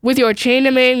With your Chain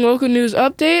to Main local news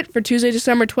update for Tuesday,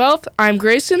 December 12th, I'm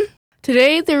Grayson.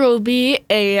 Today there will be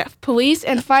a Police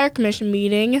and Fire Commission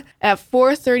meeting at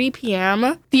 4:30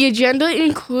 p.m. The agenda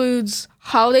includes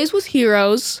Holidays with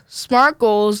Heroes, SMART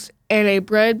goals, and a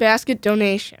bread basket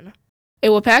donation. A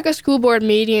Waupaca School Board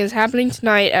meeting is happening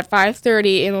tonight at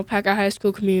 5:30 in Waupaca High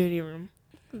School Community Room.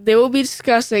 They will be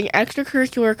discussing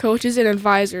extracurricular coaches and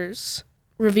advisors,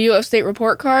 review of state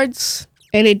report cards,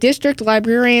 and a district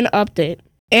librarian update.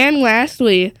 And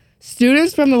lastly,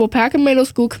 students from the Waupaca Middle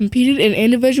School competed in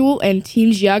individual and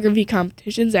team geography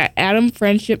competitions at Adam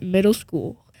Friendship Middle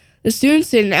School. The students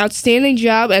did an outstanding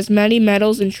job as many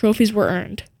medals and trophies were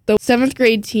earned. The 7th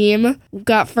grade team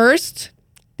got first,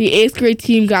 the 8th grade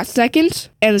team got second,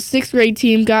 and the 6th grade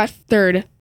team got third.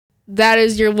 That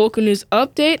is your local news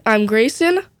update. I'm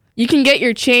Grayson. You can get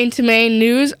your Chain to Main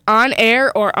news on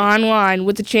air or online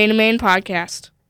with the Chain to Main podcast.